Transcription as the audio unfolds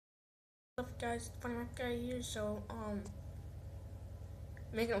What's up, guys? Funny Mike Guy here.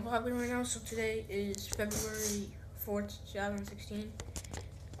 Making a vlog right now. So today is February 4th, 2016.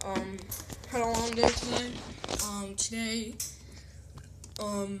 Um, had a long day today. Today,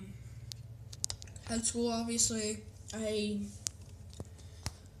 um, had school. Obviously, I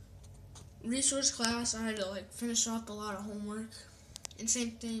resource class. I had to finish up a lot of homework, and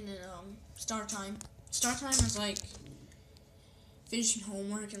same thing in start time. Start time is finishing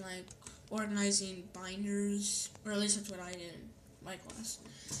homework and organizing binders, or at least that's what I did in my class.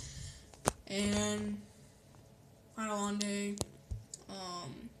 And had a long day,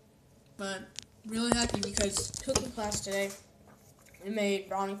 but really happy because cooking class today we made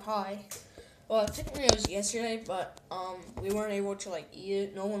brownie pie. Well, technically it was yesterday, but we weren't able to eat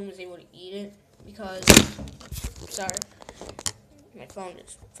it. No one was able to eat it because sorry, my phone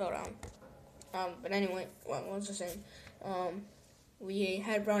just fell down. But anyway, what was I saying? We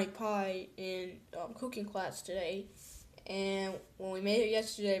had brownie pie in cooking class today, and when we made it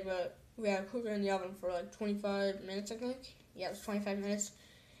yesterday, but we had to cook it in the oven for 25 minutes, I think. Yeah, it was 25 minutes.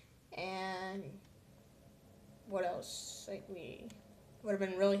 And what else? We would have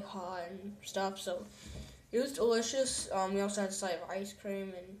been really hot and stuff, so it was delicious. We also had a side of ice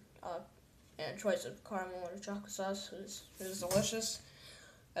cream and a choice of caramel or chocolate sauce. It was delicious.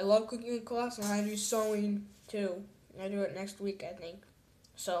 I love cooking in class, and I do sewing too. I do it next week, I think.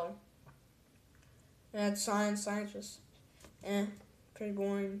 So, and that's science. Science was pretty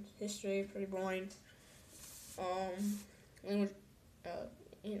boring. History, pretty boring. Language,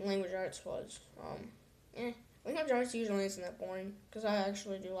 language arts was, language arts usually isn't that boring, because I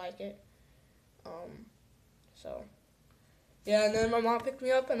actually do like it. So, yeah, and then my mom picked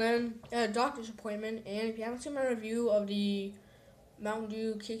me up, and then I had a doctor's appointment, and if you haven't seen my review of the Mountain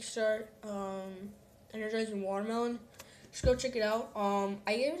Dew Kickstart, Energizing Watermelon, just go check it out. I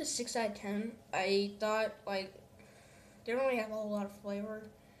gave it a 6 out of 10. I thought, they don't really have a whole lot of flavor,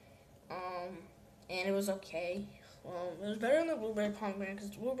 and it was okay. It was better than the blueberry pomegranate,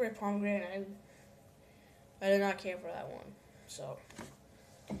 because the blueberry pomegranate, I did not care for that one.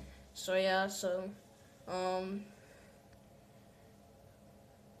 Um,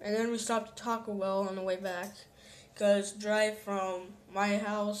 and then we stopped at Taco Bell on the way back, because drive from my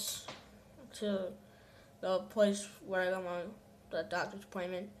house to the place where I got the doctor's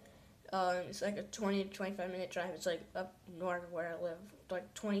appointment, it's like a 20 to 25 minute drive. It's up north of where I live,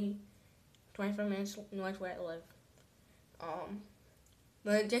 25 minutes north where I live.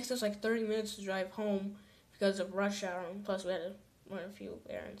 But it takes us 30 minutes to drive home because of rush hour, and plus we had to run a few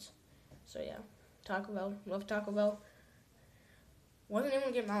errands. So yeah, Taco Bell, love Taco Bell. Wasn't able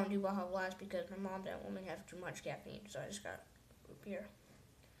to get Mountain Dew Baja Blast because my mom didn't want me to have too much caffeine, so I just got root beer.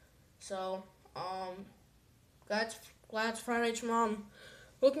 So, glad it's Friday tomorrow. I'm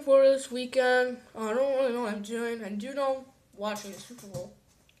looking forward to this weekend. I don't really know what I'm doing. I do know watching the Super Bowl.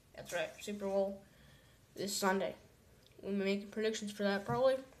 That's right, Super Bowl this Sunday. We'll be making predictions for that.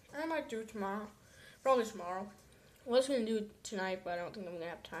 Probably, I might do it tomorrow. Probably tomorrow. I was going to do it tonight, but I don't think I'm going to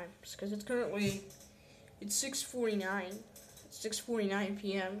have time. Because it's 6:49. It's 6:49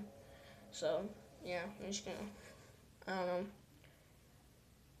 p.m. So, yeah, I'm just going to, I don't know.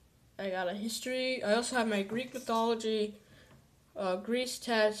 I got a history. I also have my Greek mythology, Greece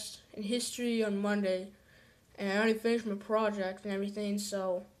test, and history on Monday. And I already finished my project and everything,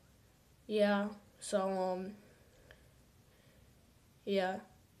 so, yeah. Yeah.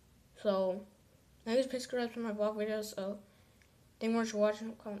 So, I just pick up for my vlog videos, so thank you much for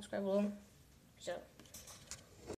watching. Comment, subscribe below. Peace out.